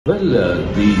Well, the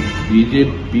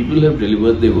BJP people have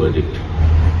delivered their verdict,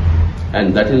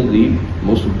 and that is the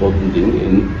most important thing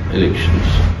in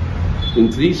elections.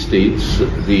 In three states,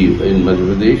 in Madhya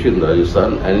Pradesh, in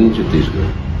Rajasthan and in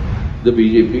Chhattisgarh, the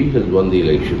BJP has won the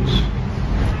elections.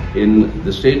 In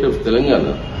the state of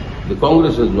Telangana, the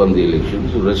Congress has won the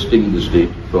elections, wresting the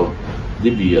state from the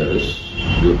BRS,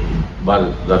 the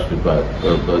Bharat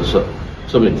Rashtra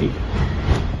Samiti.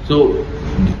 So,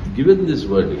 given this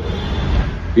verdict,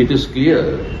 it is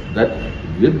clear that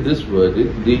with this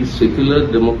verdict, the secular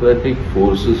democratic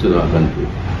forces in our country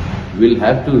will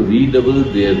have to redouble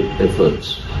their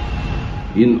efforts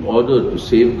in order to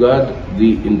safeguard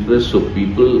the interests of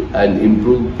people and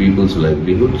improve people's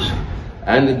livelihoods,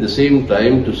 and at the same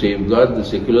time to safeguard the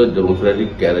secular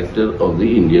democratic character of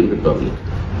the Indian Republic.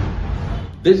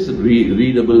 These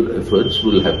redoubled efforts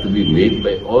will have to be made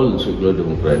by all secular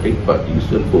democratic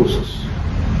parties and forces.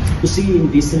 You see in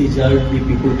this result, the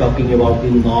people talking about the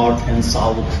north and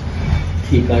south,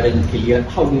 thicker and clear.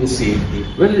 How do you see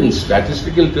it? Well, in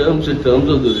statistical terms, in terms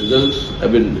of the results,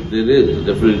 there is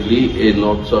definitely a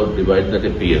north-south divide that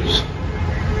appears.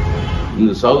 In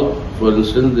the south, for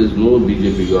instance, there is no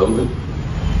BJP government,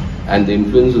 and the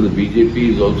influence of the BJP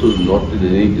is also not in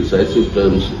any decisive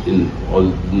terms in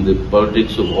the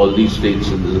politics of all these states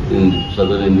in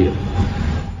southern India.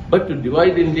 But to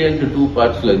divide India into two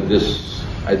parts like this,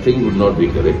 I think would not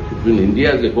be correct. Between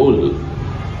India as a whole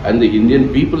and the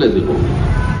Indian people as a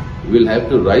whole will have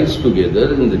to rise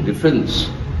together in the defense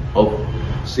of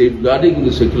safeguarding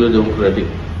the secular democratic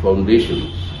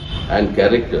foundations and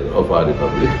character of our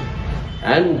republic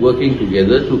and working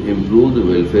together to improve the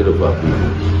welfare of our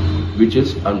people, which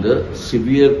is under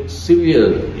severe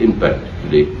impact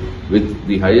today with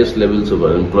the highest levels of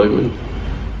unemployment,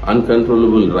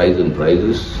 uncontrollable rise in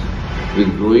prices, with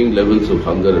growing levels of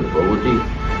hunger and poverty.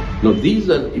 Now, these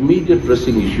are immediate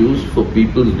pressing issues for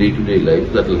people's day-to-day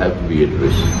life that will have to be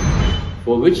addressed,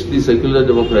 for which the secular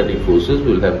democratic forces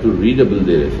will have to redouble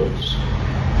their efforts.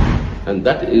 And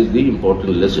that is the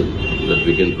important lesson that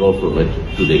we can draw from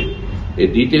it today. A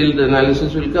detailed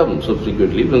analysis will come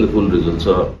subsequently when the full results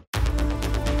are out.